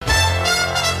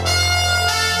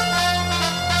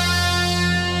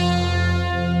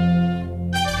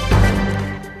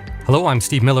Hello, I'm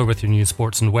Steve Miller with your news,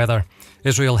 sports and weather.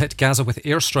 Israel hit Gaza with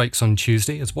airstrikes on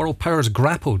Tuesday as world powers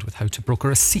grappled with how to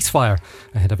broker a ceasefire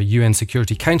ahead of a UN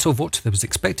Security Council vote that was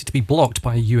expected to be blocked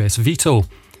by a US veto.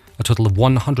 A total of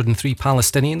 103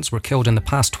 Palestinians were killed in the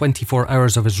past 24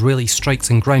 hours of Israeli strikes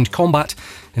and ground combat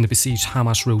in the besieged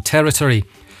Hamas-ruled territory.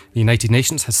 The United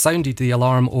Nations has sounded the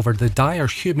alarm over the dire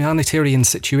humanitarian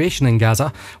situation in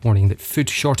Gaza, warning that food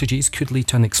shortages could lead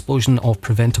to an explosion of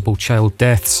preventable child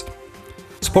deaths.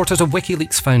 Supporters of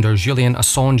WikiLeaks founder Julian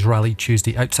Assange rallied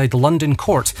Tuesday outside the London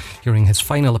court, hearing his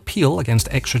final appeal against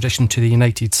extradition to the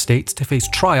United States to face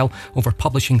trial over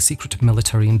publishing secret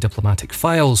military and diplomatic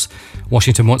files.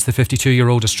 Washington wants the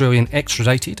 52-year-old Australian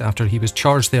extradited after he was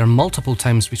charged there multiple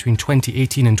times between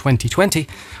 2018 and 2020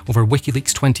 over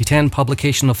WikiLeaks' 2010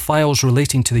 publication of files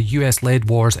relating to the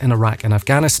US-led wars in Iraq and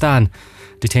Afghanistan.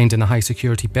 Detained in a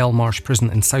high-security Belmarsh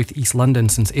prison in south-east London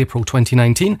since April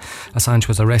 2019, Assange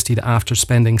was arrested after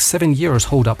spending 7 years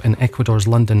holed up in Ecuador's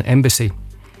London embassy.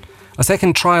 A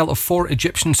second trial of 4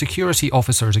 Egyptian security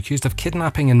officers accused of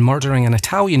kidnapping and murdering an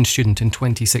Italian student in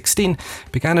 2016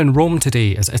 began in Rome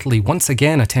today as Italy once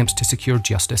again attempts to secure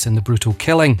justice in the brutal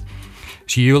killing.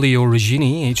 Giulio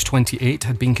Regini, aged 28,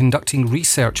 had been conducting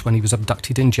research when he was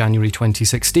abducted in January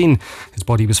 2016. His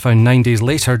body was found 9 days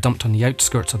later, dumped on the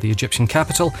outskirts of the Egyptian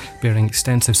capital, bearing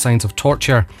extensive signs of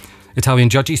torture. Italian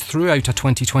judges threw out a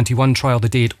 2021 trial the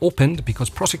day it opened because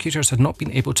prosecutors had not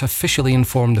been able to officially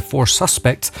inform the 4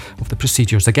 suspects of the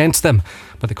procedures against them.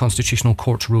 But the Constitutional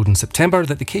Court ruled in September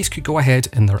that the case could go ahead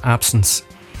in their absence.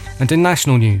 And in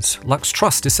national news, Lux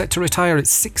Trust is set to retire its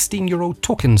 16-year-old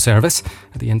token service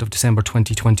at the end of December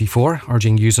 2024,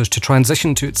 urging users to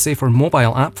transition to its safer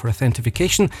mobile app for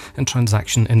authentication and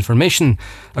transaction information.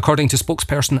 According to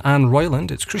spokesperson Anne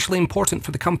Royland, it's crucially important for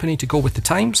the company to go with the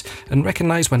times and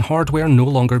recognise when hardware no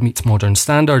longer meets modern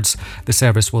standards. The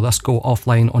service will thus go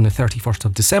offline on the 31st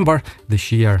of December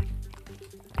this year.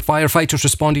 Firefighters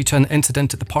responded to an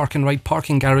incident at the Park and Ride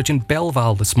parking garage in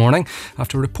Belval this morning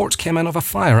after reports came in of a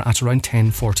fire at around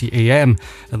 10:40am.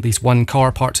 At least one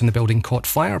car parked in the building caught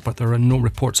fire, but there are no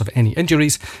reports of any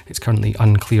injuries. It's currently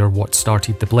unclear what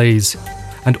started the blaze.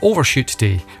 And Overshoot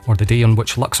Day, or the day on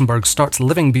which Luxembourg starts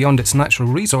living beyond its natural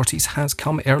resources, has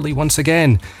come early once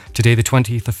again. Today, the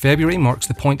 20th of February, marks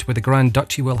the point where the Grand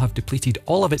Duchy will have depleted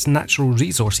all of its natural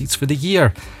resources for the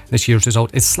year. This year's result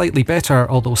is slightly better,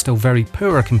 although still very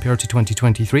poor compared to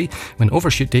 2023, when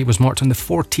Overshoot Day was marked on the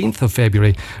 14th of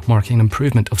February, marking an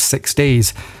improvement of 6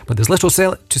 days. But there's little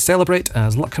to celebrate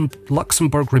as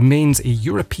Luxembourg remains a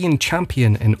European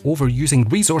champion in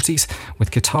overusing resources,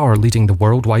 with Qatar leading the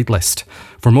worldwide list.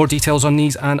 For more details on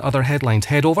these and other headlines,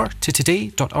 head over to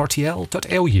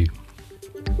today.rtl.lu.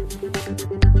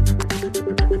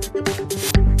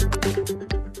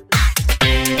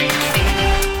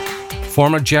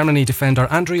 Former Germany defender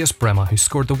Andreas Brehmer, who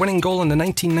scored the winning goal in the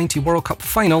 1990 World Cup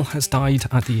final, has died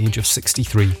at the age of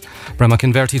 63. Brehmer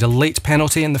converted a late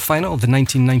penalty in the final of the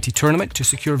 1990 tournament to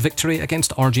secure victory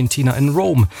against Argentina in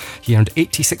Rome. He earned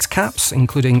 86 caps,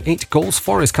 including 8 goals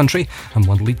for his country, and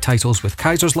won league titles with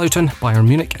Kaiserslautern, Bayern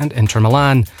Munich and Inter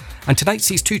Milan. And tonight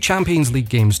sees 2 Champions League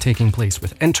games taking place,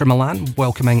 with Inter Milan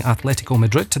welcoming Atletico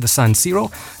Madrid to the San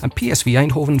Siro and PSV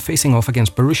Eindhoven facing off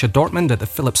against Borussia Dortmund at the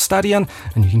Philips-Stadion,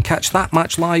 and you can catch that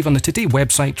match live on the Today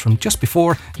website from just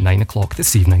before 9 o'clock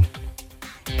this evening.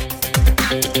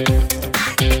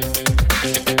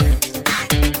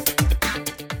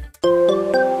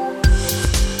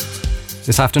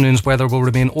 This afternoon's weather will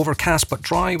remain overcast but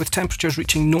dry, with temperatures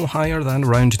reaching no higher than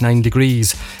around 9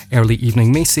 degrees. Early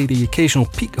evening may see the occasional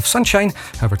peak of sunshine,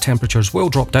 however temperatures will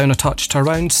drop down a touch to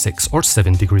around 6 or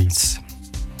 7 degrees.